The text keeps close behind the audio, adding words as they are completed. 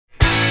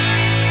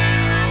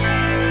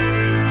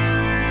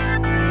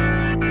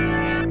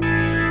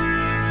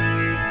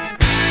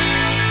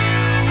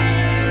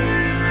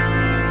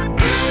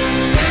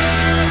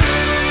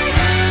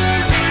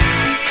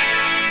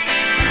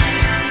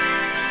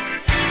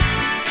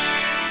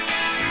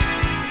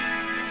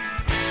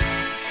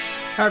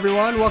Hi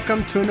everyone,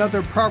 welcome to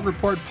another Prog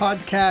Report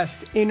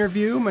podcast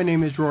interview. My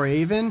name is Roy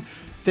Avon.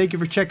 Thank you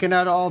for checking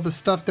out all the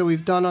stuff that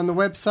we've done on the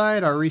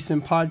website, our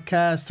recent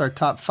podcasts, our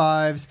top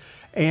fives,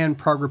 and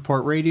Prog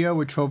Report Radio,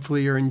 which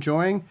hopefully you're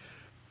enjoying.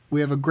 We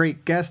have a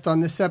great guest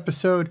on this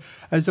episode.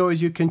 As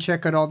always, you can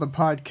check out all the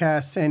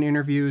podcasts and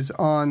interviews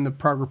on the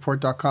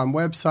progreport.com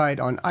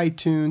website, on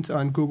iTunes,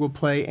 on Google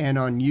Play, and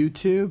on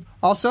YouTube.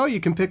 Also, you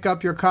can pick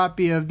up your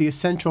copy of the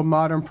Essential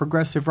Modern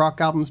Progressive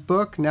Rock Albums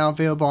book, now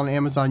available on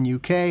Amazon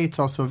UK. It's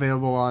also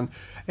available on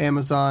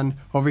Amazon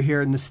over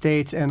here in the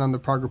States and on the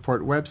Prog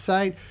Report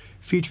website.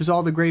 Features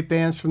all the great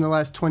bands from the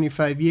last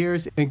 25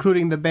 years,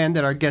 including the band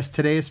that our guest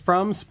today is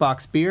from,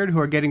 Spock's Beard, who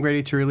are getting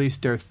ready to release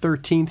their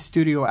 13th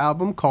studio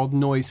album called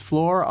Noise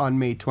Floor on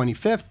May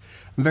 25th.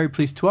 I'm very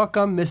pleased to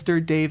welcome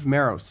Mr. Dave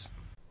Meros.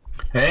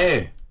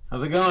 Hey,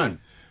 how's it going?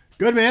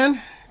 Good,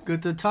 man.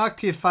 Good to talk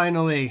to you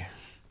finally.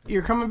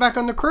 You're coming back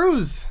on the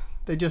cruise.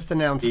 They just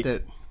announced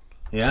it.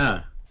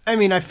 Yeah. I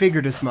mean, I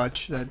figured as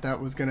much that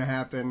was going to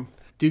happen.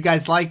 Do you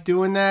guys like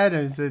doing that?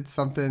 Is it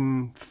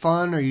something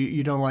fun, or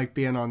you don't like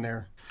being on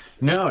there?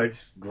 No,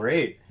 it's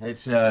great.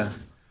 It's the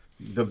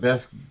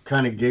best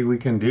kind of gig we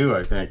can do,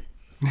 I think.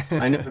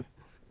 I know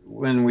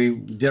when we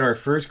did our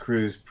first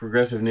cruise,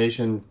 Progressive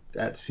Nation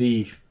at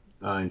Sea,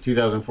 in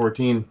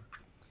 2014,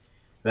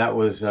 that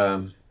was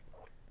the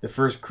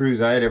first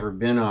cruise I had ever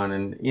been on.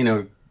 And, you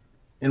know,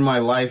 in my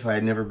life, I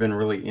had never been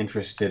really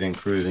interested in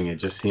cruising. It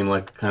just seemed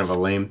like kind of a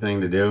lame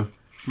thing to do.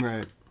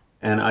 Right.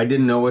 And I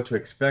didn't know what to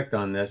expect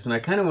on this. And I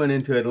kind of went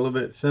into it a little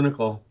bit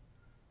cynical.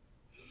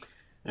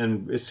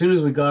 And as soon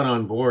as we got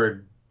on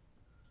board,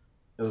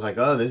 it was like,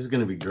 oh, this is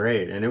going to be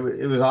great. And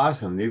it was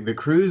awesome. The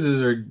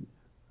cruises are,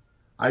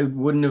 I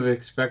wouldn't have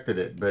expected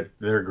it, but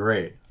they're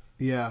great.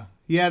 Yeah.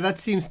 Yeah, that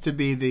seems to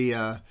be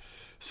the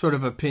sort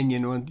of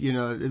opinion, when, you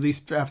know, at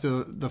least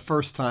after the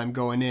first time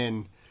going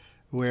in,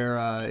 where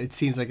it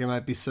seems like it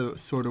might be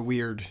sort of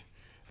weird.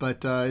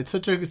 But it's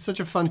such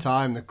a fun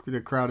time.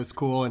 The crowd is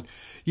cool, and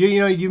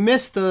you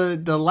missed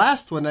the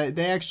last one.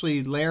 They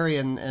actually, Larry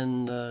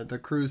and the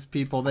cruise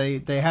people,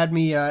 they had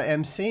me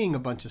emceeing a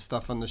bunch of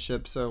stuff on the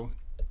ship. So,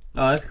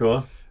 oh, that's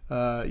cool.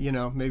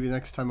 Maybe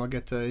next time I'll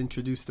get to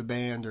introduce the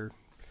band or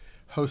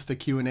host a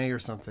Q&A or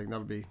something.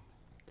 That'll be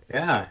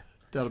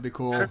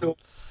cool. I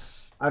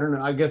don't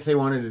know. I guess they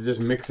wanted to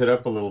just mix it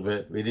up a little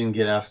bit. We didn't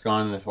get asked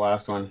on this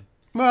last one.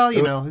 Well,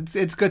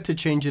 it's good to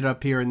change it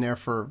up here and there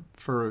for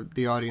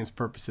the audience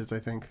purposes, I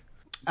think.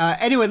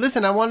 Anyway,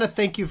 listen, I want to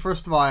thank you,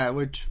 first of all,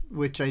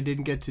 which I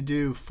didn't get to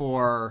do,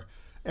 for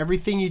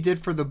everything you did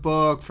for the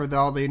book, for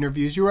all the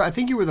interviews. I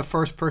think you were the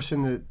first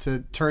person to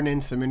turn in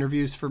some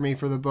interviews for me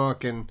for the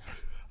book, and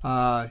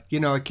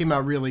it came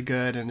out really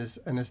good and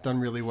has done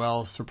really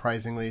well,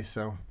 surprisingly.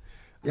 So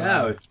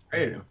yeah, it's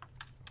great.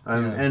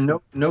 And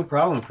no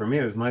problem for me.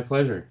 It was my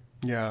pleasure.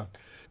 Yeah.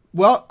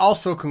 Well,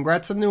 also,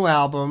 congrats on the new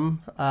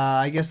album.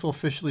 I guess we'll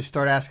officially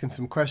start asking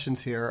some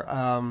questions here.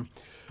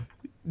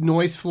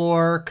 Noise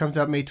Floor comes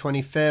out May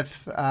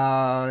 25th.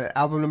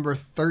 Album number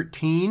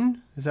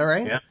 13. Is that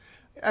right? Yeah.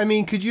 I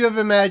mean, could you have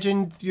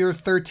imagined your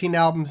 13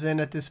 albums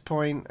in at this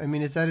point? I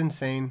mean, is that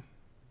insane?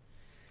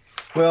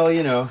 Well,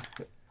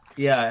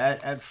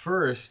 at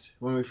first,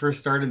 when we first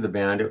started the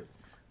band,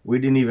 we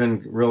didn't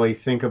even really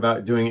think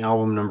about doing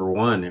album number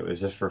 1. It was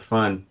just for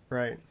fun.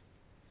 Right.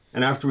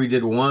 And after we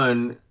did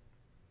 1...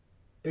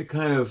 it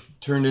kind of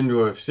turned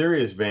into a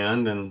serious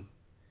band, and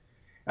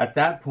at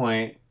that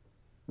point,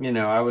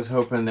 I was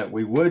hoping that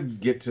we would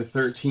get to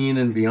 13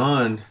 and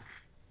beyond,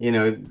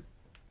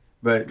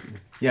 but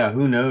yeah,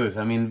 who knows?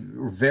 I mean,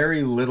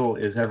 very little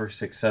is ever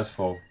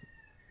successful,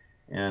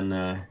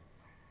 and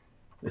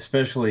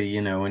especially,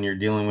 when you're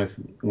dealing with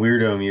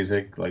weirdo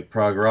music like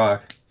prog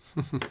rock.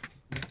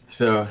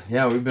 So,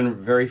 yeah, we've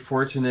been very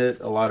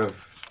fortunate, a lot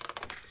of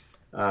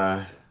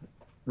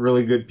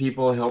really good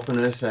people helping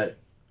us at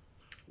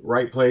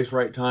right place,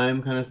 right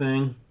time kind of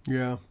thing.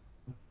 Yeah.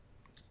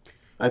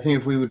 I think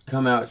if we would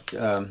come out,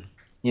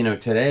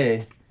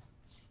 today,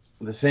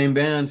 the same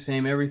band,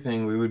 same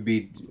everything, we would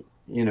be,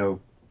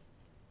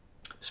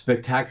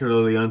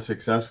 spectacularly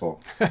unsuccessful.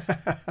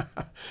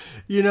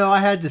 I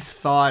had this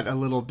thought a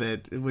little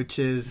bit, which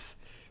is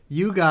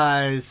you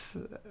guys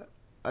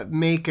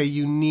make a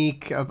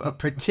unique, a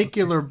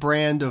particular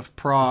brand of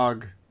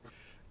prog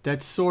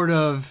that sort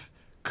of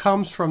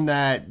comes from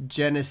that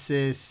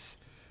Genesis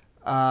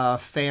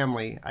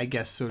family, I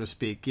guess, so to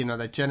speak.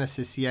 That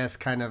Genesis, yes,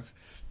 kind of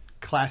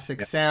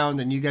classic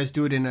sound, and you guys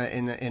do it in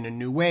a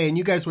new way. And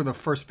you guys were the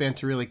first band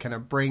to really kind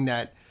of bring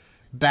that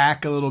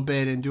back a little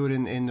bit and do it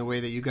in the way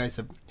that you guys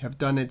have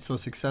done it so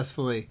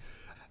successfully.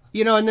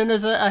 And then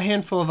there's a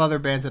handful of other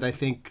bands that I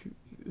think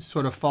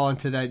sort of fall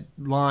into that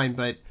line,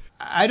 but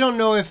I don't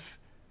know if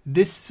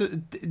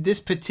this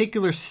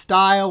particular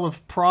style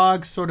of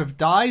prog sort of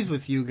dies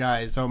with you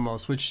guys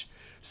almost, which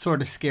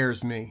sort of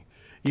scares me.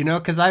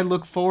 Because I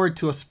look forward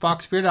to a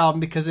Spock's Beard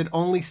album because it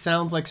only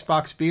sounds like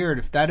Spock's Beard.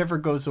 If that ever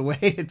goes away,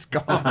 it's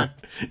gone,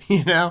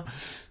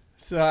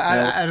 So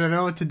I don't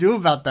know what to do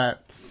about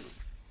that.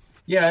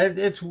 Yeah,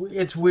 it's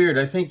weird.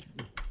 I think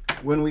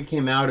when we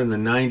came out in the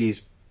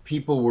 90s,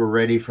 people were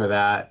ready for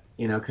that,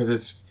 because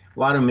it's a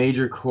lot of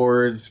major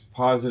chords,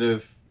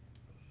 positive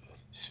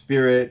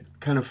spirit,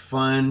 kind of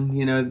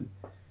fun.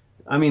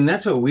 I mean,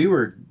 that's what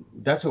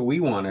we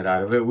wanted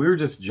out of it. We were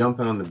just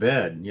jumping on the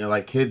bed,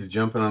 like kids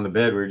jumping on the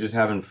bed. We were just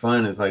having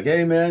fun. It's like,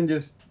 hey man,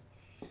 just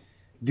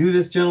do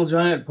this Gentle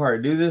Giant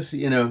part, do this,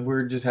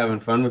 we're just having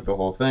fun with the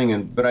whole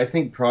thing. But I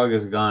think Prog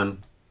has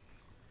gone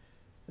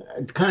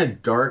kind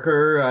of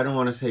darker. I don't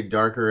want to say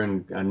darker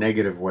in a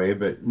negative way,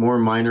 but more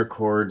minor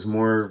chords,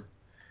 more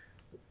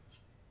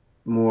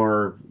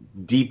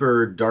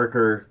deeper,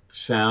 darker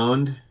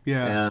sound.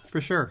 Yeah, And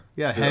for sure.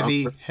 Yeah,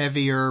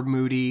 heavier,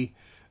 moody.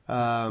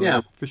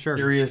 Yeah, for sure.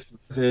 serious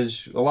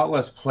message, a lot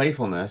less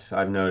playfulness,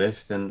 I've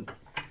noticed. And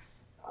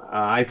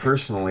I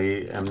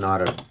personally am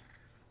not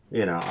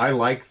I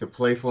like the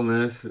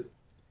playfulness.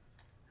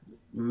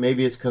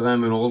 Maybe it's because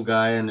I'm an old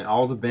guy, and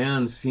all the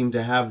bands seem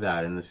to have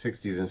that in the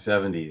 60s and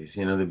 70s.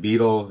 The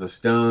Beatles, the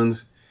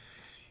Stones,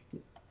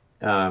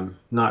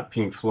 not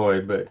Pink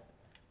Floyd, but,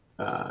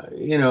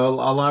 a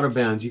lot of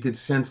bands, you could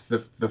sense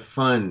the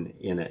fun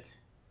in it.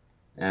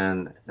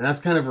 And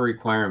that's kind of a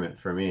requirement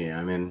for me.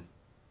 I mean,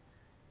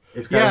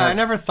 I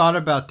never thought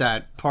about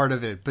that part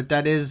of it, but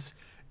that is,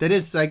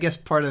 I guess,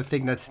 part of the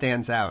thing that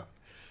stands out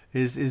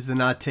is the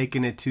not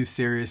taking it too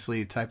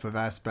seriously type of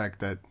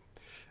aspect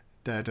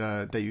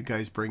that you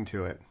guys bring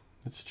to it.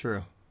 It's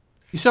true.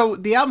 So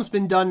the album's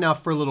been done now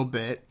for a little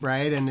bit,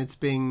 right? And it's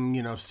being,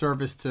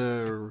 serviced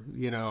to,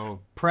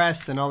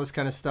 press and all this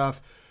kind of stuff.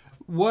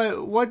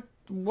 What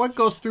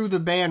goes through the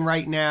band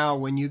right now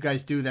when you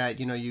guys do that?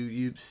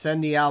 You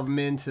send the album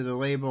in to the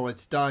label,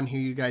 it's done,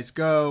 here you guys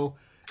go.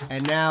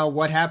 And now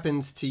what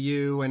happens to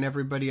you and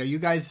everybody? Are you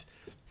guys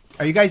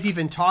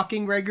even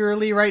talking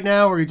regularly right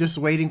now, or are you just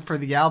waiting for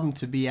the album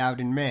to be out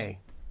in May?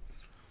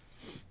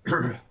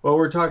 Well,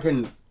 we're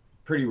talking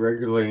pretty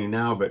regularly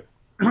now, but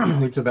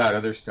it's about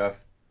other stuff.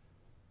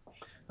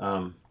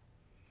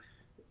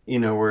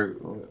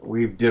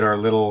 We did our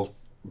little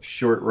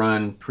short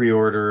run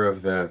pre-order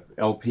of the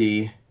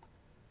LP,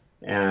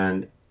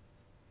 and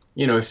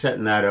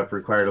setting that up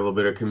required a little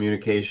bit of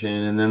communication,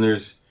 and then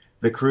there's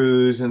the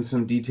cruise and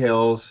some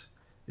details.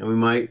 And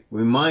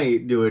we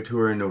might do a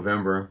tour in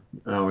November.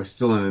 We're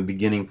still in the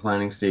beginning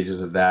planning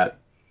stages of that.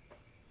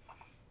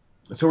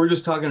 So we're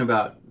just talking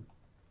about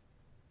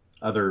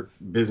other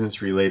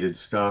business related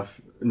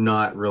stuff,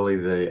 not really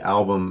the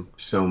album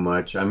so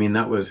much. I mean,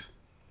 that was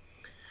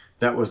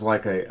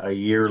like a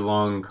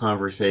year-long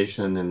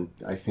conversation, and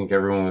I think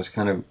everyone was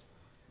kind of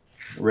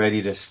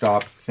ready to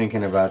stop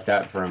thinking about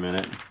that for a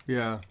minute.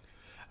 Yeah.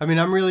 I mean,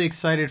 I'm really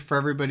excited for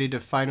everybody to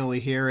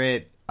finally hear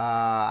it.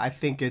 I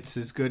think it's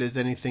as good as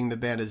anything the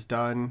band has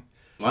done.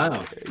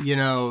 Wow.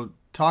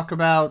 Talk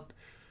about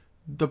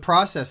the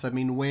process. I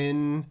mean,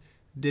 when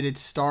did it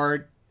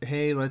start?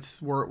 Hey, let's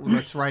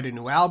write a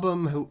new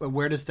album.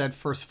 Where does that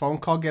first phone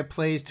call get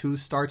placed? Who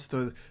starts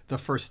the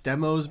first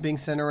demos being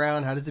sent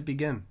around? How does it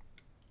begin?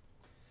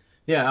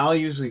 Yeah, Al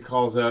usually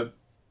calls up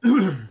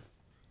and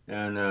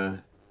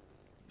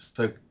it's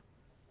like,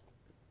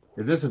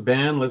 is this a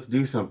band? Let's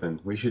do something.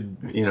 We should,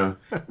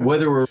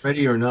 whether we're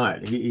ready or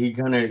not. He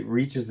kind of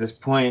reaches this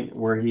point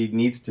where he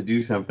needs to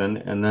do something,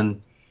 and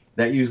then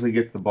that usually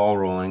gets the ball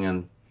rolling,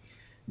 and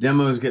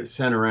demos get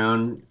sent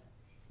around.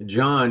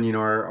 John,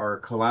 our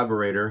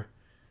collaborator,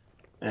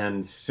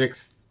 and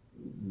Sixth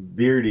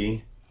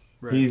Beardy,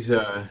 right. He's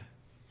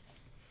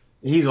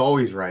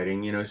always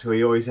writing, so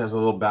he always has a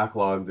little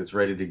backlog that's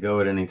ready to go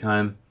at any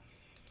time.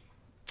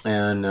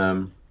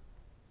 And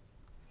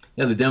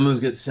the demos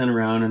get sent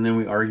around, and then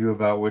we argue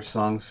about which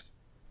songs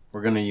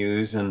we're going to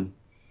use, and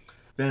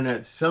then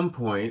at some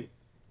point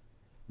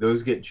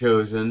those get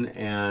chosen,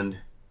 and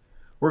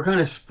we're kind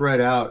of spread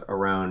out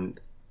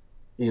around,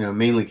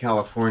 mainly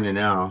California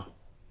now.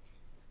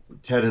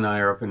 Ted and I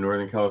are up in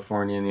Northern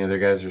California, and the other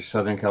guys are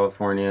Southern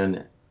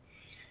California,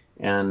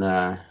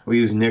 and we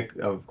use Nick,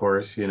 of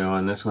course,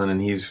 on this one,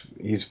 and he's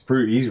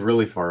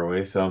really far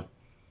away, so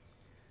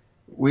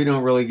we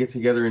don't really get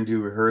together and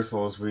do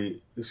rehearsals.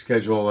 We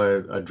schedule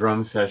a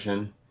drum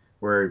session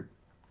where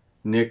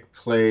Nick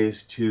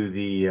plays to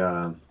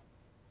the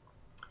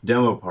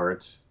demo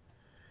parts,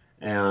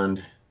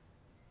 and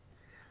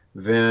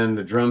then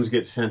the drums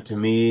get sent to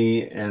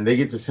me, and they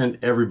get to send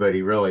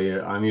everybody, really.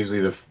 I'm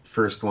usually the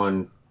first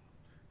one,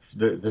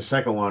 the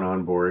second one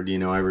on board.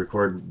 I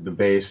record the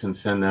bass and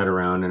send that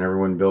around, and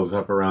everyone builds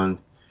up around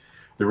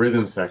the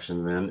rhythm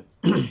section then.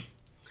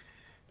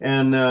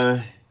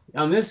 And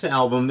on this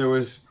album, there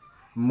was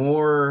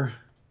more,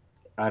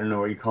 I don't know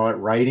what you call it,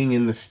 writing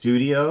in the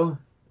studio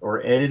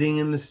or editing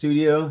in the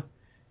studio,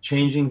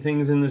 changing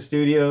things in the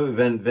studio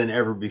than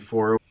ever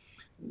before.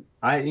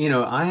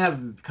 I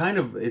have kind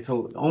of, it's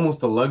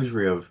almost a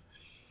luxury of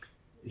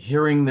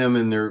hearing them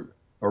in their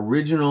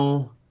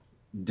original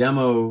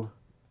demo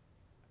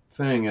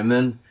thing and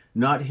then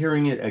not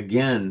hearing it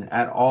again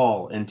at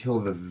all until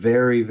the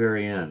very,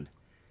 very end.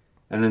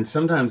 And then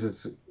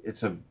sometimes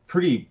it's a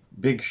pretty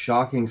big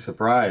shocking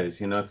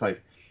surprise. It's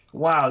like,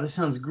 wow, this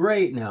sounds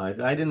great now. I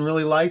didn't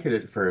really like it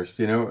at first,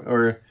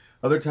 or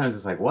other times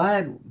it's like,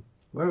 what?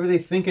 what were they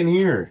thinking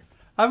here?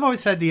 I've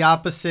always had the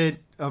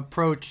opposite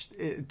approach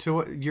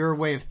to your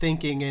way of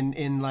thinking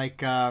in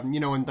like,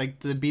 when like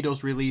the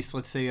Beatles release,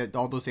 let's say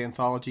all those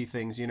anthology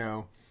things,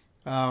 and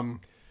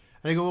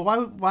I go,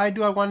 well, why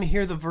do I want to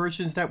hear the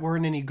versions that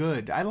weren't any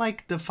good? I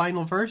like the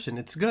final version.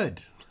 It's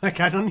good.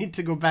 Like, I don't need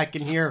to go back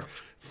and hear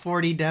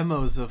 40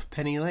 demos of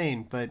Penny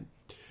Lane, but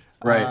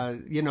Right.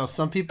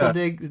 some people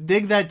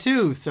dig that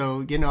too.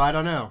 So, I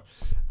don't know.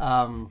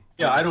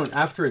 Yeah, I don't.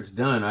 After it's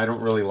done, I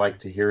don't really like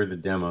to hear the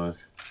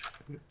demos.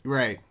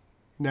 Right.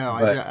 No,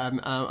 But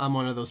I'm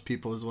one of those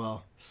people as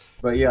well.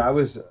 but yeah, I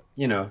was,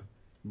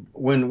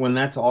 when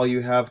that's all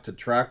you have to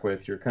track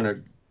with, you're kind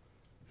of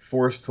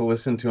forced to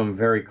listen to them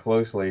very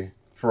closely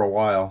for a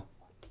while.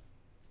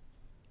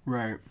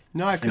 Right.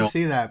 No, I You can know,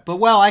 see that.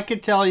 But I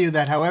could tell you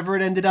that however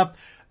it ended up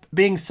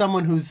being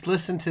someone who's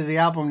listened to the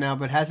album now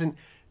but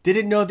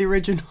didn't know the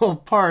original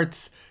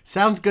parts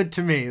sounds good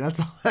to me. That's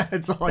all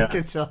I yeah.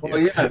 can tell Well,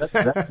 you. yeah,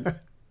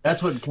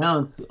 that's what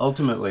counts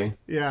ultimately.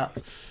 Yeah.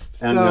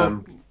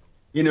 And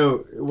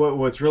So,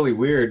 what's really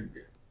weird,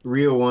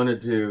 Rio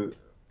wanted to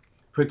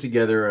put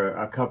together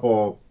a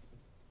couple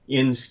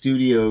in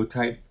studio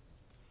type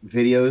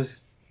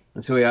videos,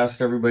 and so he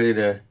asked everybody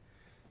to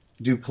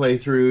do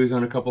playthroughs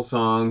on a couple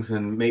songs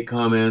and make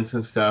comments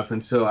and stuff.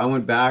 And so I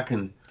went back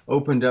and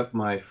opened up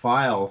my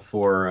file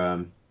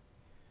for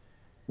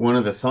one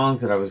of the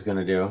songs that I was going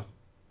to do. And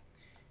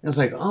I was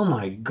like, oh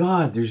my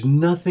God, there's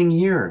nothing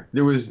here.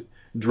 There was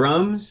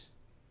drums,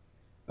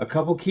 a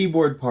couple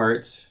keyboard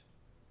parts,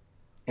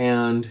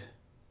 and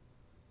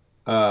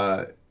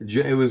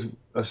it was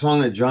a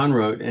song that John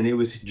wrote, and it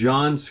was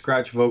John's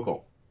scratch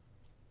vocal.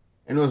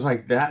 And it was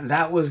like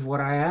that was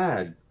what I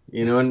had.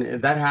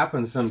 And that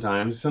happens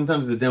sometimes.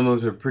 Sometimes the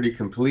demos are pretty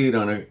complete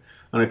on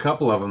a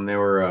couple of them. They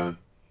were,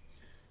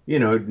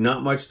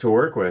 not much to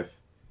work with.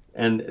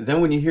 And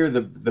then when you hear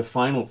the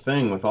final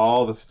thing with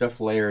all the stuff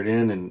layered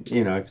in, and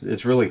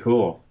it's really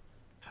cool.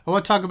 I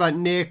want to talk about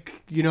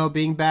Nick,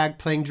 being back,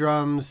 playing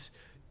drums.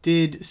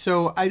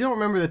 So I don't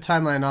remember the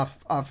timeline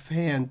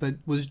offhand, but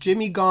was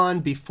Jimmy gone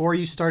before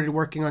you started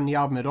working on the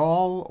album at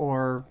all,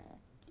 or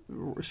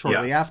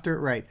shortly after?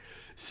 Right.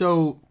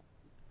 So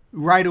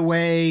right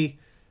away,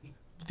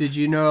 did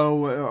you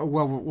know?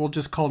 We'll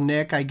just call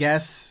Nick, I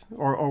guess,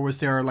 or was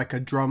there like a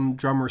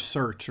drummer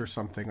search or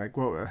something? Like,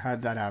 how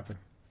did that happen?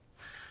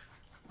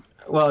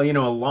 Well, a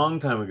long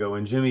time ago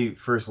when Jimmy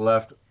first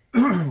left,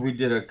 we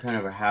did a kind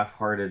of a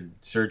half-hearted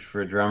search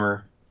for a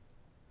drummer,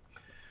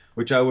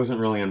 which I wasn't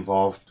really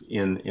involved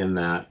in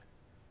that.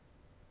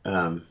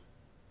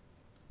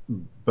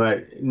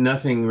 But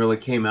nothing really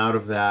came out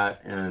of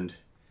that, and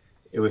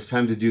it was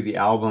time to do the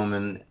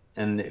album,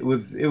 and it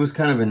was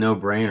kind of a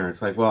no-brainer.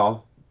 It's like,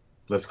 well,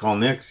 let's call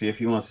Nick, see if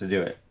he wants to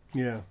do it.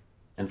 Yeah.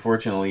 And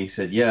fortunately, he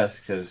said yes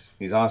because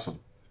he's awesome.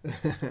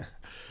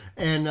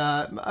 And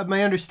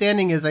my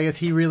understanding is, I guess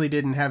he really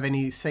didn't have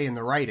any say in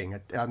the writing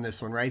on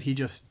this one, right?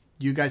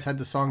 You guys had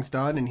the songs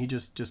done, and he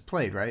just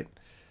played, right?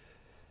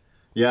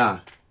 Yeah,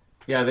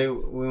 yeah.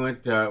 We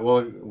went.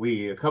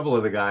 A couple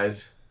of the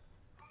guys,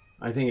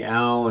 I think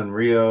Al and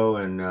Rio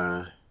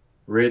and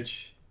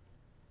Rich,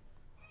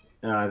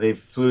 they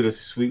flew to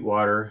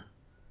Sweetwater.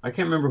 I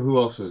can't remember who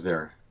else was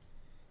there.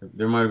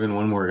 There might have been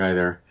one more guy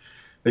there.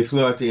 They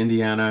flew out to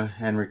Indiana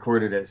and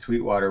recorded at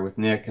Sweetwater with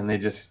Nick, and they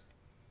just,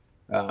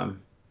 kind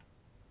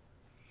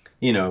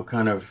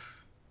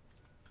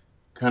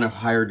of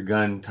hired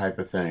gun type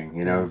of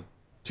thing.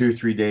 2 or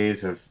 3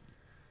 days of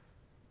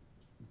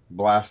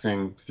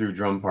blasting through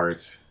drum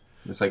parts.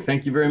 It's like,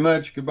 thank you very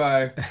much,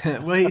 goodbye.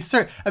 Well, he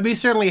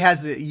certainly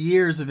has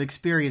years of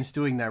experience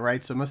doing that,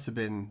 right? So it must have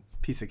been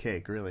a piece of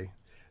cake, really,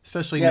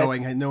 especially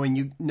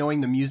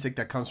knowing the music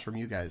that comes from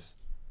you guys.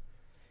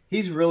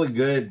 He's really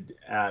good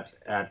at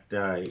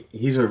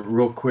he's a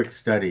real quick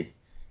study.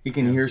 He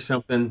can hear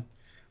something.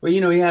 Well,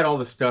 he had all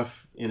the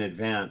stuff in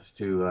advance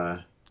to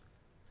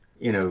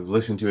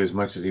listen to as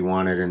much as he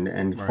wanted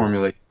and Right.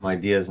 formulate some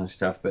ideas and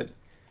stuff.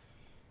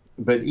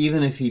 But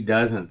even if he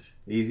doesn't,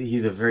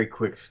 he's a very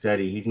quick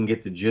study. He can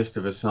get the gist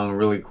of a song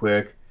really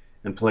quick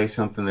and play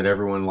something that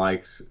everyone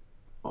likes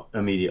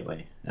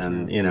immediately.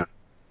 And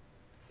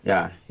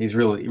he's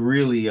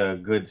really a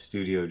good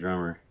studio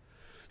drummer.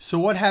 So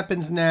what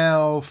happens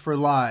now for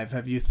live?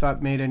 Have you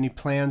made any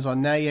plans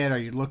on that yet? Are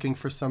you looking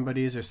for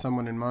somebody? Is there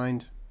someone in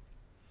mind?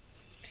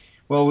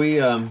 Well, we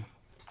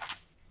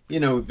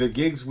the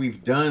gigs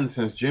we've done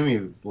since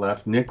Jimmy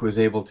left, Nick was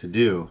able to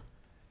do.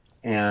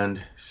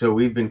 And so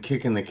we've been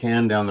kicking the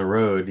can down the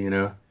road,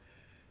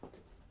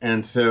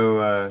 And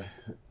so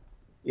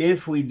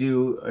if we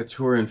do a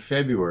tour in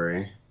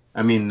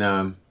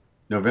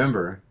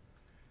November,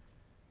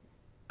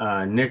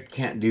 Nick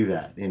can't do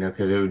that,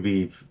 because it would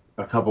be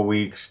a couple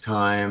weeks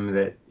time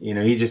that,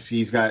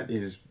 he's got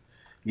his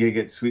gig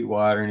at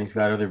Sweetwater and he's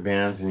got other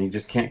bands and he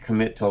just can't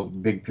commit to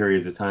big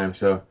periods of time.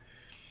 So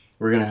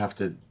we're going to have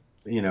to,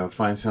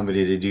 find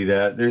somebody to do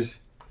that. There's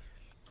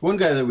one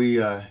guy that we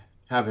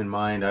have in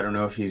mind. I don't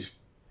know if he's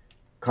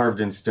carved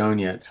in stone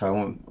yet, so I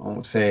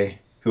won't say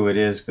who it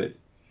is, but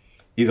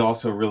he's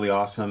also really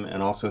awesome,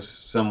 and also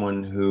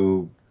someone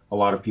who a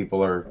lot of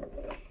people are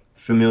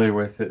familiar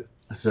with it.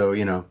 So,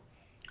 Cool.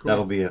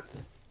 that'll be it.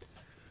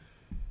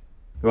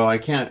 Well, I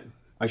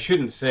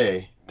shouldn't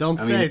say. Don't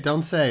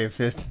say if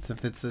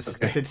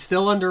it's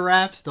still under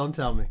wraps. Don't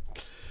tell me.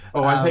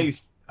 Oh,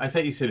 I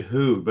thought you said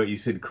who, but you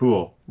said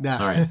cool. No.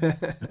 All right.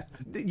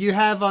 You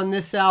have on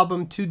this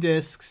album 2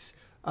 discs.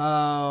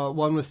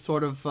 One with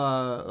sort of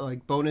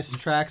like bonus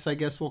tracks, I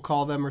guess we'll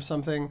call them, or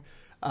something.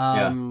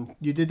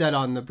 You did that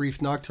on the Brief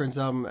Nocturnes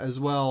album as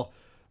well.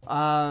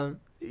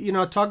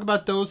 Talk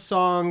about those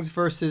songs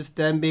versus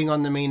them being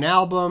on the main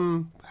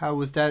album. How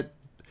was that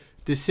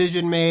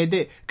decision made?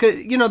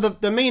 Because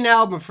the main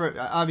album, for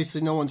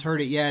obviously no one's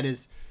heard it yet,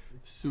 is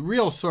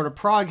real sort of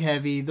prog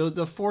heavy.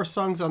 The 4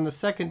 songs on the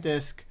second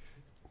disc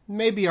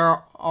maybe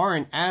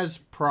aren't as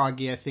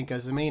proggy, I think,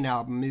 as the main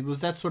album.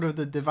 Was that sort of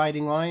the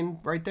dividing line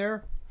right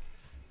there?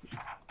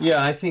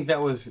 Yeah, I think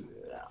that was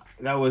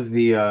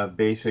the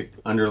basic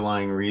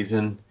underlying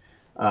reason.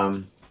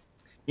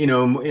 In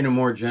a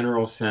more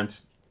general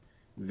sense,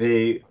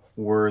 they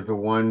were the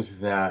ones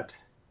that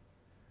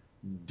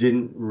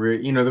didn't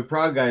the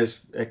prog guys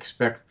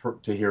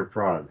expect to hear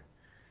prog,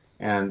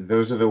 and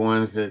those are the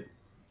ones that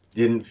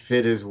didn't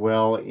fit as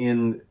well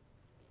in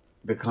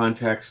the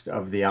context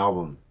of the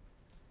album.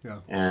 Yeah.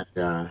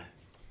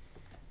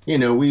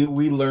 And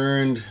we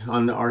learned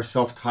on our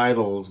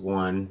self-titled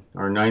one,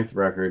 our 9th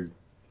record,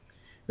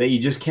 that you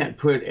just can't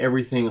put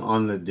everything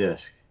on the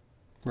disc.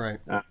 Right.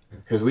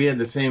 Because we had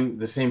the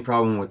same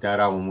problem with that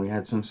album. We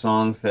had some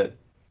songs that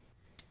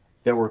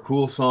were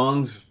cool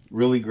songs,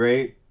 really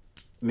great,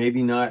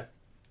 maybe not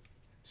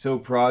so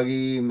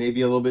proggy,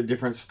 maybe a little bit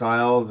different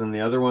style than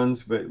the other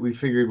ones, but we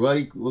figured,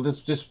 well,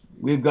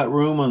 we've got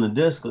room on the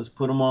disc, let's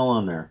put them all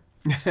on there.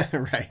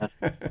 Right.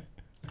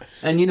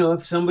 And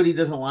if somebody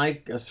doesn't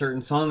like a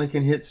certain song, they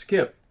can hit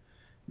skip.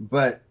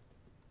 But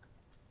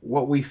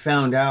what we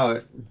found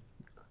out,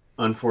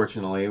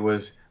 unfortunately,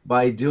 was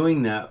by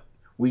doing that,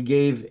 we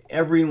gave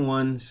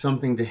everyone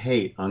something to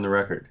hate on the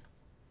record.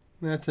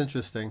 That's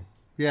interesting.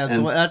 Yeah,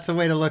 that's a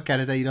way to look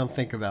at it that you don't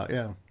think about.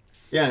 Yeah.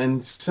 Yeah,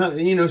 and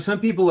some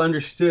people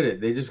understood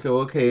it. They just go,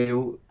 okay,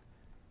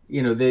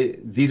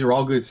 these are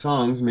all good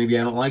songs. Maybe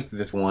I don't like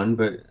this one,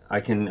 but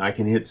I can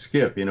hit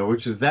skip.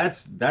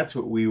 That's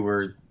what we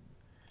were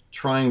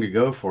trying to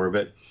go for.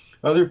 But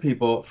other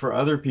people,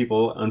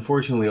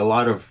 unfortunately, a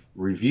lot of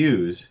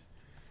reviews,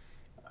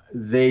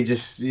 they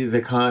just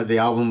the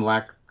album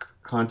lacked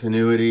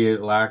continuity.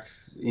 It lacked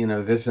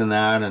this and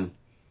that, and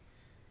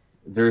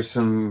there's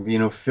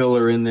some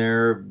filler in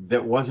there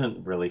that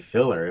wasn't really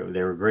filler.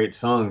 They were great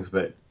songs,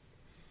 but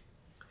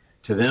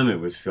to them it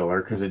was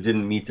filler because it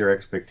didn't meet their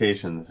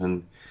expectations.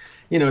 And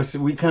so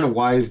we kind of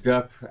wised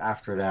up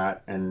after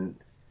that, and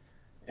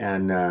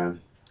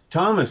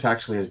Thomas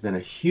actually has been a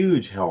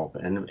huge help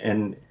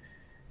and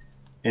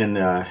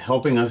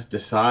helping us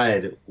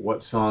decide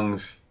what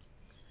songs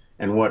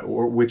and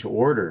which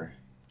order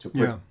to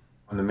put on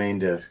the main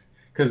disc,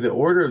 because the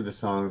order of the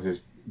songs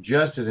is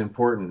just as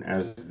important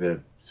as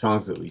the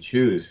songs that we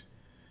choose.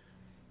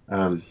 He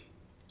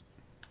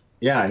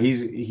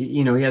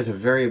has a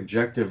very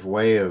objective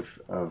way of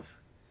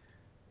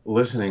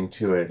listening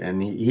to it,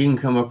 and he can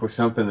come up with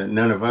something that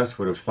none of us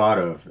would have thought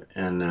of.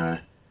 And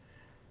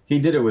he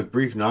did it with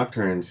Brief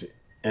Nocturnes,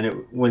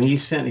 and when he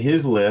sent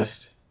his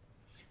list,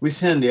 we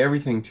send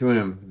everything to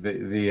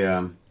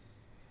him,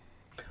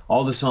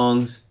 all the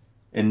songs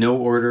in no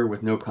order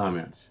with no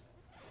comments,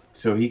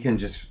 so he can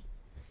just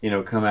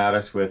come at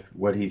us with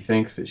what he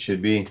thinks it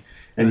should be.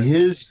 And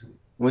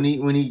when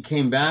he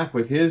came back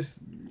with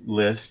his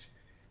list,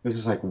 it was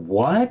just like,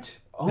 what?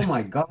 Oh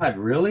my God,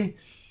 really?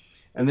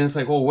 And then it's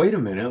like, well, wait a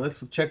minute,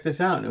 let's check this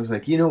out. And it was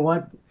like, you know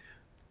what?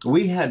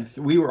 We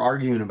were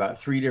arguing about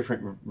 3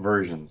 different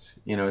versions.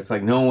 It's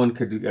like no one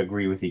could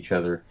agree with each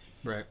other.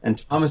 Right. And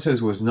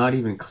Thomas's was not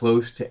even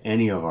close to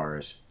any of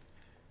ours.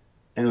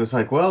 And it was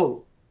like,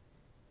 well,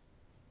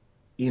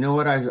 you know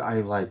what?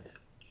 I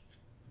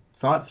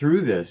thought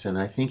through this, and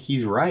I think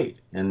he's right.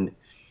 And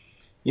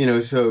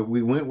so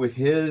we went with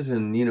his,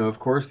 and of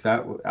course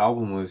that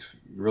album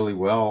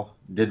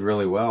did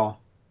really well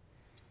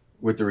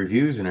with the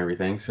reviews and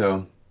everything.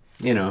 So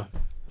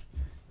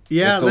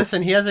yeah,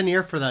 listen, he has an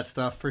ear for that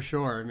stuff for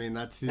sure. I mean,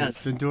 he's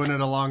been doing it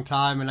a long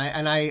time, and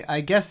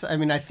I guess I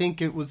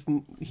think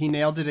he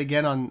nailed it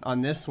again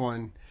on this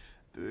one,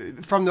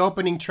 from the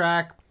opening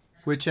track,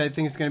 which I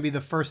think is going to be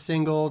the first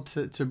single,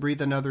 to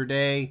Breathe Another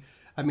Day.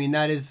 I mean,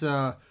 that is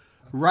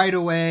right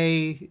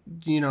away,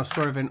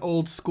 sort of an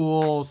old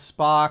school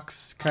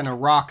Spock's kind of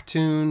rock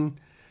tune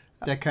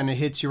that kind of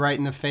hits you right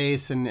in the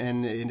face, and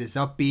it is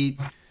upbeat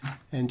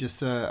and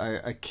just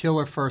a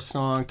killer first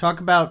song. Talk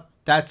about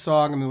that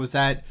song. I mean, was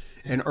that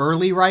an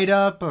early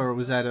write-up, or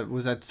was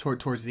that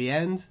towards the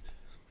end?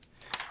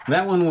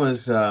 That one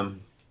was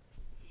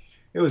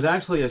it was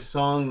actually a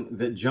song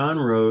that John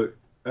wrote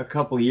a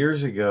couple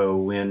years ago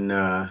when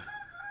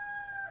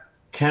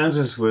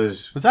Kansas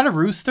was that a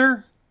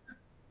rooster?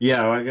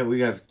 Yeah, we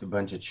got a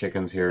bunch of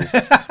chickens here.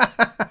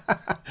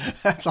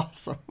 That's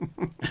awesome.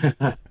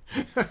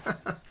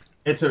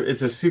 It's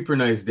a super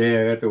nice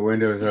day. I got the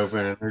windows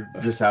open and they're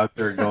just out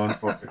there going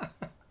for it.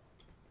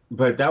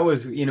 But that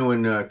was,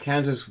 when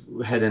Kansas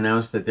had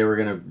announced that they were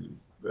going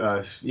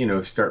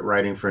to, start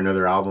writing for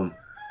another album.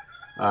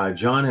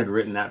 John had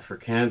written that for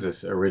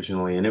Kansas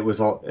originally, and it was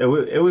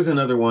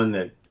another one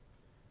that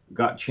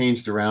got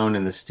changed around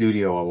in the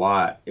studio a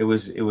lot. It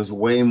was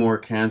way more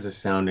Kansas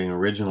sounding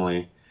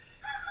originally,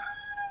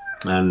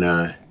 and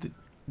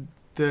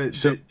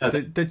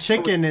the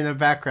chicken in the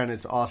background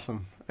is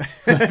awesome.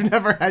 I've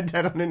never had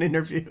that on an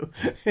interview.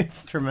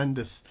 It's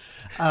tremendous.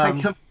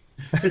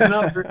 It's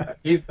not.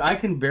 I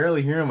can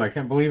barely hear him. I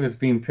can't believe it's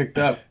being picked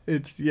up.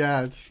 It's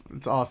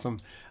awesome.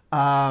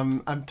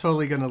 I'm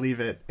totally gonna leave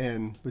it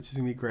in, which is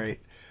gonna be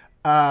great.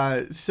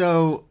 Look,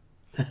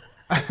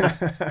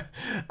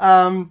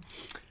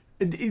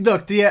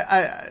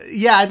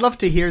 I'd love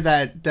to hear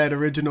that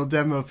original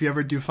demo if you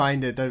ever do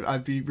find it.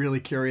 I'd be really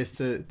curious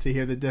to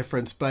hear the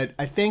difference. But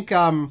I think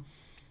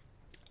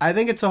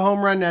it's a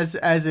home run as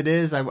it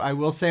is. I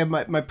will say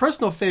my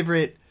personal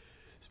favorite,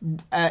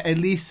 at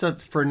least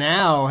for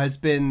now, has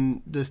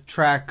been this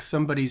track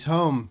 "Somebody's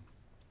Home,"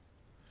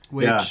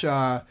 which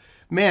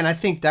man, I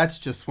think that's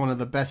just one of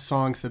the best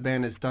songs the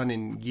band has done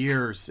in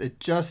years. It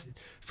just,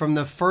 from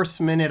the first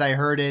minute I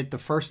heard it, the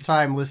first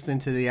time listening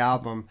to the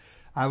album,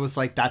 I was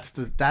like, that's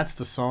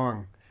the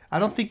song. I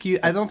don't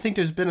think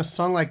there's been a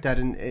song like that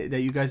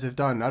that you guys have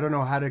done. I don't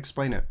know how to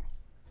explain it.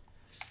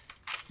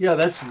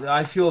 Yeah,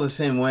 I feel the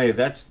same way.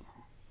 That's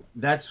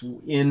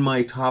in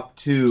my top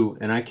two,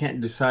 and I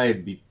can't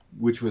decide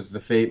which was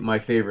my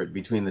favorite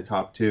between the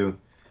top two.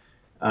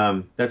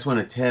 That's one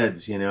of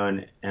Ted's,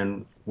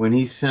 and when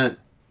he sent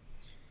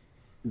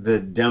the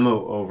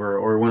demo over,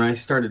 or when I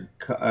started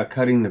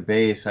cutting the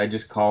bass, I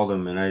just called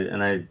him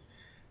and I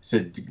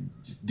said,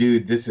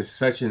 dude, this is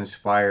such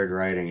inspired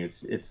writing.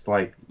 It's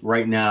like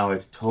right now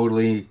it's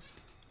totally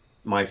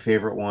my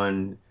favorite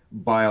one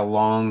by a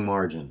long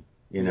margin,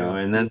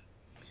 and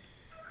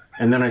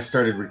then I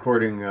started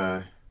recording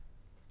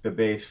the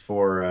bass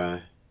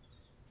for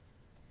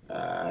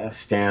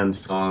Stan's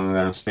song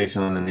that I'm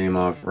spacing on the name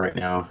of right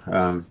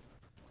now,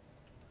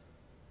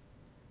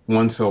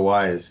 One So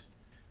Wise.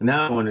 And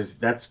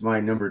that's my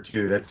number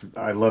two.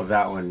 I love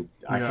that one.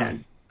 I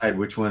can't decide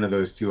which one of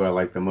those two I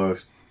like the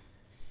most.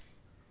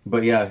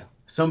 But yeah,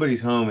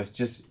 Somebody's Home is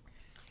just,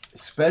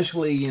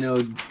 especially,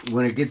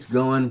 when it gets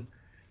going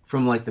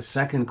from like the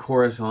second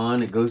chorus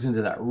on, it goes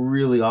into that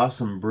really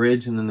awesome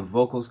bridge and then the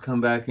vocals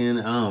come back in.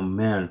 Oh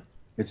man,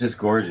 it's just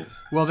gorgeous.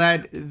 Well,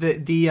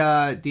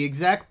 the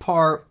exact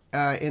part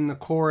in the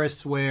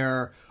chorus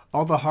where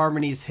all the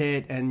harmonies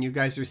hit and you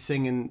guys are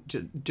singing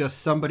just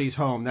Somebody's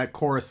Home, that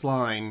chorus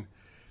line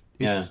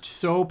is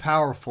so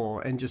powerful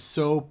and just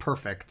so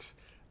perfect.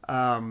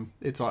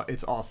 It's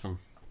awesome.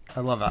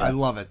 I love it. Yeah. I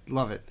love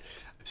it.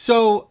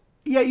 So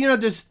yeah,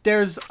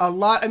 there's a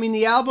lot. I mean,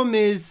 the album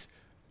is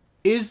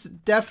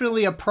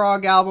definitely a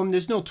prog album.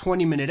 There's no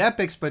 20-minute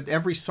epics, but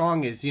every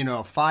song is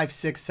 5,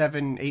 6,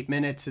 7, 8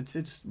 minutes.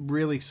 It's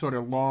really sort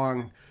of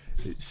long,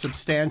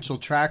 substantial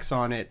tracks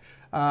on it.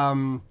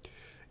 When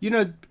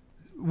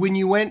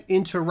you went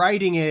into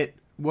writing it,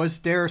 was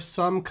there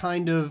some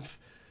kind of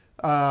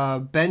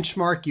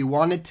benchmark you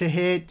wanted to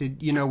hit?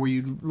 Were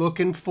you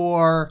looking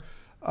for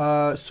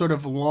sort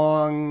of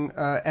long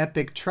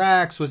epic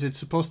tracks? Was it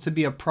supposed to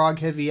be a prog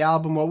heavy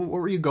album? What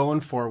were you going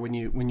for when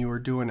you were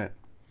doing it?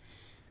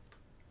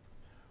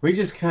 We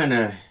just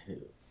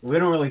we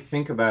don't really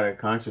think about it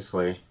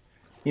consciously.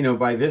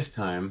 By this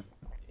time,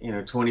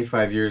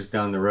 25 years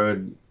down the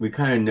road, we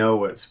kind of know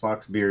what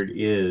Spock's beard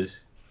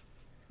is.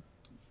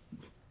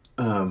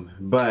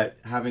 But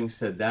having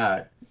said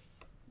that,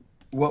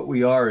 what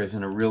we are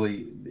isn't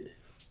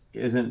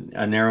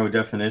a narrow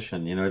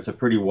definition. It's a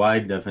pretty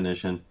wide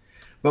definition,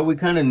 but we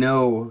kind of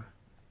know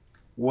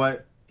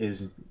what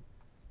is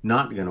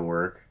not going to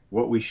work,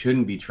 what we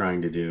shouldn't be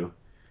trying to do.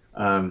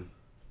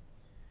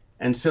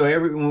 And so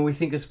when we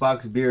think of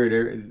Spock's beard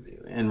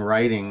and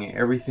writing,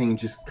 everything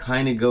just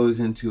kind of goes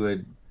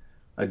into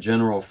a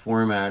general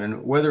format,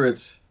 and whether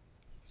it's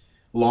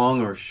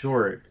long or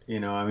short, we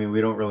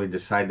don't really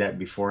decide that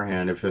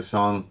beforehand. If a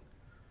song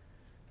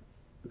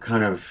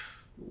kind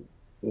of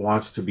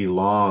wants to be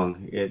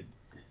long, it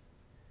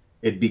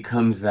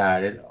becomes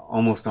that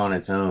almost on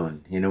its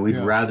own. We'd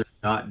rather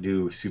not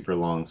do super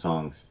long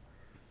songs,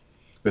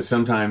 but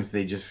sometimes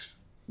they just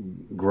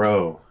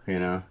grow.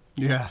 Yeah,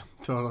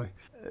 totally.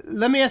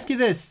 Let me ask you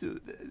this: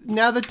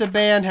 now that the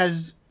band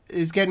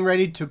is getting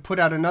ready to put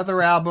out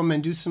another album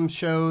and do some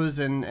shows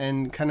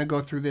and kind of go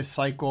through this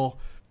cycle,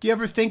 do you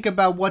ever think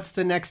about what's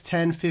the next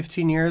 10,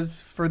 15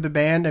 years for the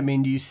band? I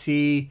mean, do you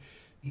see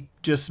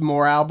just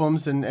more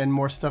albums and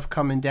more stuff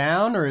coming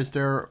down, or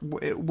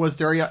was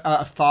there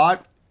a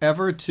thought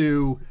ever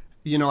to,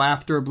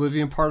 after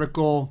Oblivion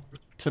Particle,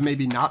 to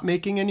maybe not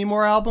making any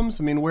more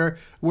albums? I mean, or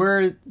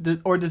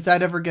does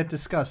that ever get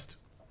discussed?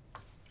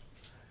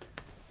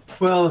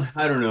 Well,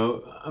 I don't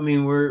know. I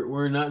mean,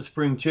 we're not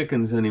spring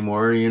chickens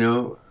anymore,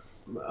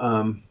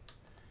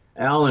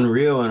 Al and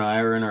Rio and I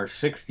are in our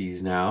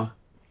 60s now,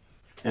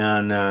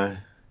 and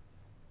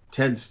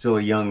Ted's still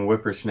a young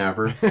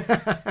whippersnapper.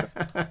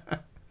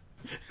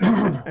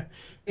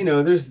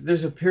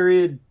 There's a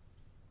period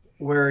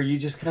where you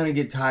just kind of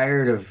get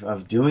tired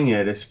of doing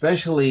it,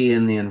 especially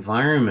in the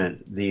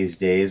environment these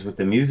days with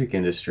the music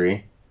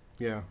industry.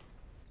 Yeah.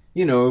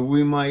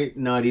 We might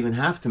not even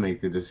have to make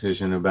the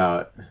decision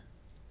about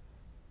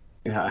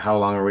how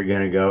long are we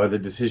going to go. The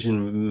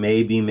decision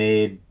may be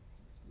made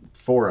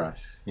for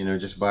us,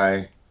 just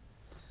by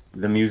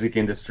the music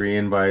industry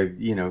and by,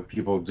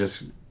 people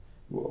just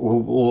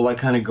will like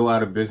kind of go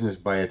out of business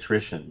by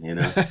attrition.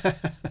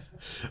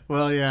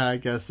 Well, yeah, I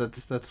guess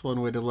that's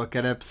one way to look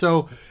at it.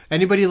 So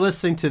anybody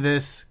listening to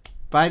this,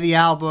 buy the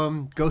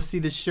album, go see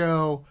the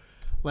show.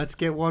 Let's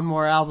get one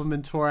more album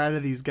and tour out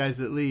of these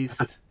guys at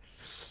least.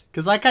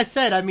 Because like I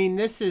said, I mean,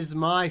 this is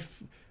my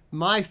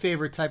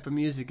favorite type of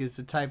music is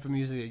the type of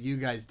music that you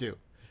guys do,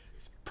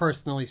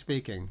 personally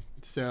speaking.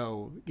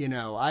 So,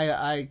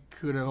 I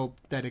could hope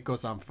that it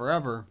goes on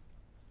forever.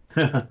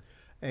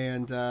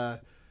 And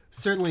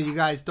certainly you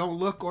guys don't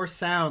look or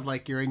sound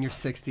like you're in your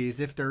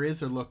 60s. If there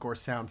is a look or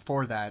sound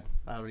for that,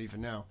 I don't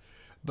even know.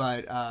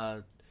 But,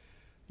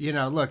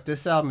 look,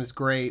 this album is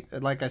great.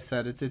 Like I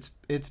said,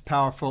 it's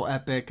powerful,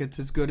 epic. It's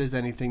as good as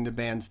anything the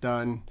band's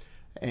done.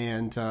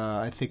 And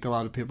I think a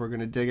lot of people are going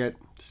to dig it.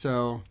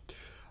 So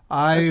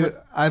I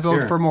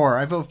vote for more.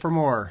 I vote for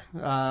more.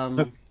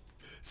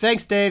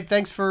 Thanks, Dave.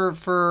 Thanks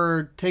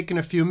for taking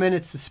a few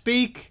minutes to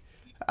speak.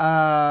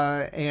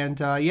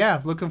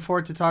 Looking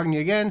forward to talking to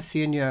you again,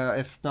 seeing you,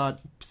 if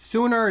not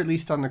sooner, at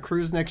least on the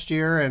cruise next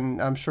year,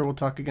 and I'm sure we'll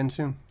talk again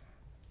soon.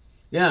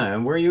 Yeah,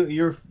 and where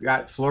you're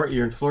at Florida?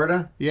 You're in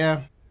Florida?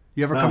 Yeah.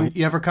 You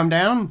ever come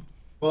down?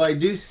 Well, I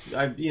do.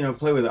 I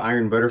play with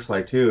Iron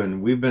Butterfly too,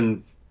 and we've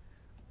been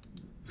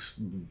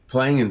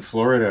playing in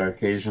Florida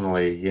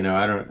occasionally.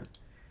 I don't.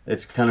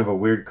 It's kind of a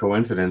weird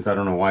coincidence. I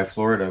don't know why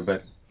Florida,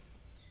 but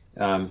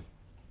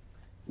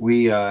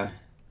we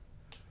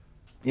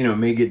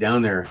may get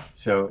down there.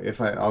 So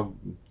I'll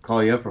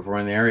call you up if we're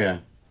in the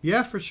area.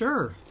 Yeah, for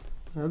sure.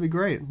 That'd be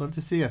great. Love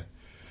to see you.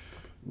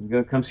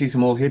 Go come see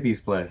some old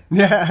hippies play.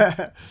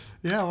 Yeah,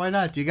 yeah. Why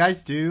not? Do you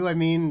guys do? I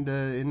mean,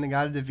 the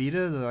Inagata de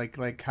Vida.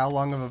 Like how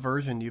long of a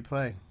version do you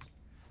play?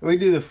 We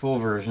do the full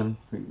version.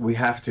 We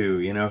have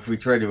to. If we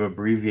try to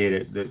abbreviate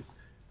it,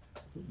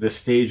 the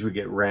stage would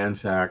get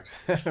ransacked.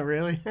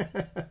 Really?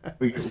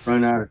 We could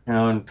run out of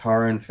town,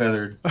 tar and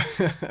feathered.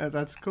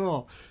 That's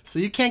cool. So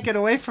you can't get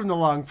away from the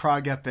long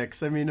prog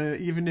epics. I mean,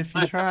 even if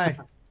you try.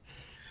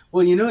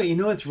 Well,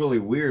 it's really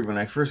weird. When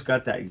I first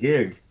got that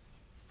gig,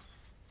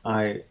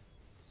 I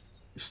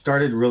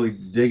started really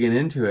digging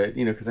into it,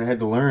 because I had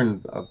to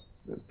learn a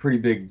pretty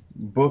big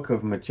book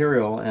of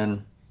material,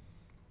 and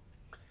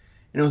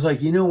it was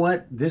like, you know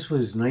what? This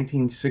was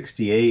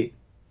 1968.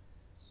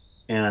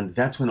 And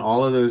that's when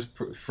all of those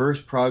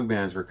first prog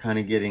bands were kind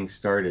of getting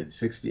started,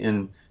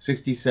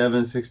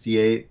 67,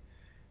 68.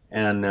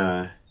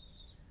 And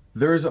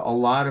there's a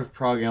lot of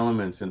prog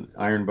elements in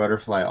Iron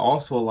Butterfly,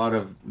 also a lot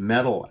of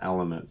metal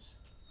elements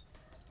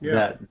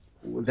that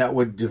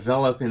would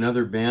develop in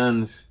other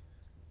bands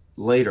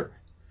later.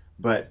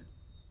 But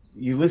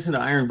you listen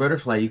to Iron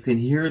Butterfly, you can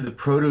hear the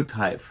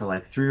prototype for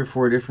like 3 or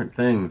 4 different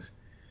things.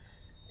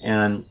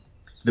 And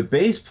the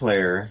bass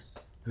player...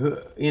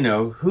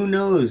 who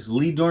knows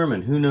Lee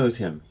Dorman? Who knows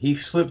him? He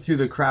slipped through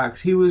the cracks.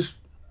 He was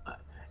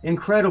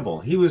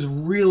incredible. He was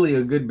really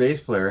a good bass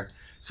player.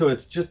 So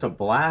it's just a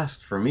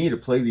blast for me to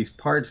play these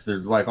parts. They're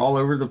like all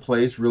over the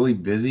place, really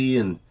busy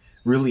and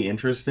really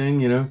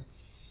interesting,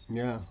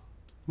 Yeah.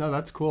 No,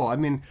 that's cool. I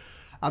mean,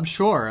 I'm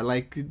sure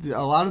like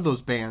a lot of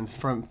those bands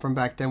from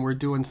back then were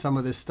doing some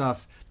of this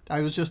stuff.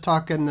 I was just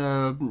talking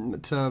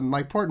to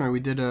Mike Portnoy. We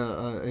did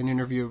an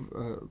interview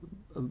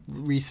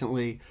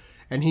recently.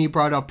 And he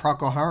brought up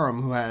Procol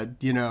Harum, who had,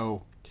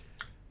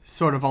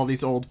 sort of all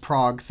these old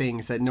prog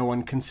things that no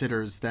one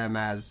considers them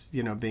as,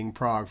 being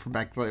prog from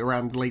back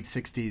around the late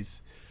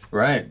 60s.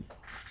 Right.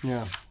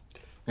 Yeah.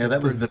 Yeah,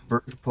 that was the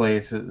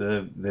birthplace,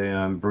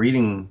 the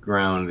breeding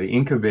ground, the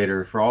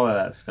incubator for all of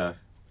that stuff.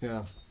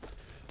 Yeah.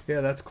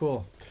 Yeah, that's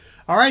cool.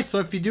 All right, so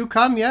if you do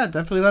come,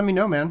 definitely let me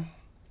know, man.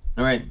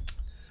 All right.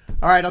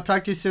 All right, I'll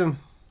talk to you soon.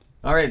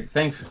 All right,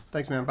 thanks.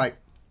 Thanks, man. Bye.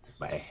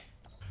 Bye.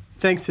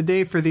 Thanks to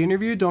Dave for the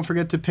interview. Don't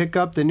forget to pick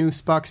up the new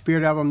Spock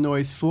Spirit album,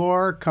 Noise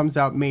Floor. Comes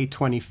out May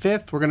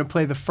 25th. We're going to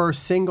play the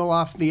first single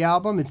off the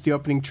album. It's the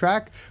opening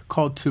track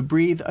called To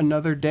Breathe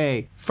Another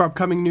Day. For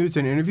upcoming news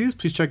and interviews,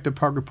 please check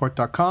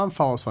theprogreport.com.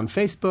 Follow us on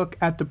Facebook,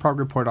 at The Prog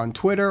Report on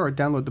Twitter, or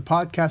download the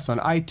podcast on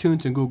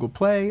iTunes and Google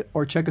Play,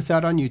 or check us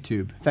out on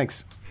YouTube.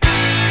 Thanks.